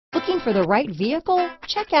Looking for the right vehicle?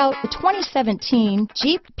 Check out the 2017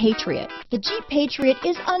 Jeep Patriot. The Jeep Patriot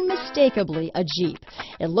is unmistakably a Jeep.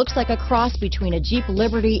 It looks like a cross between a Jeep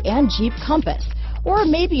Liberty and Jeep Compass, or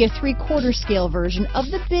maybe a 3/4 scale version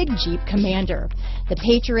of the big Jeep Commander. The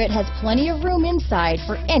Patriot has plenty of room inside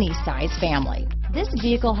for any size family. This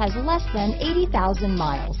vehicle has less than 80,000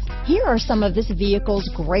 miles. Here are some of this vehicle's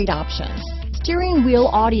great options: steering wheel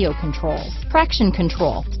audio controls, traction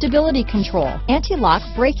control, stability control, anti-lock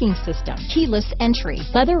braking system, keyless entry,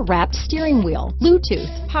 leather-wrapped steering wheel,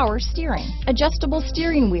 Bluetooth, power steering, adjustable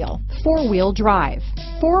steering wheel, 4-wheel drive,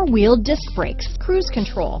 4-wheel disc brakes, cruise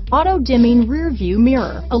control, auto-dimming rear-view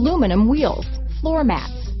mirror, aluminum wheels, floor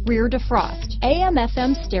mats, rear defrost,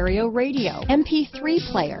 AM/FM stereo radio, MP3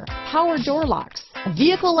 player, power door locks. A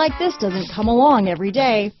vehicle like this doesn't come along every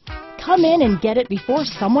day. Come in and get it before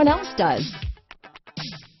someone else does.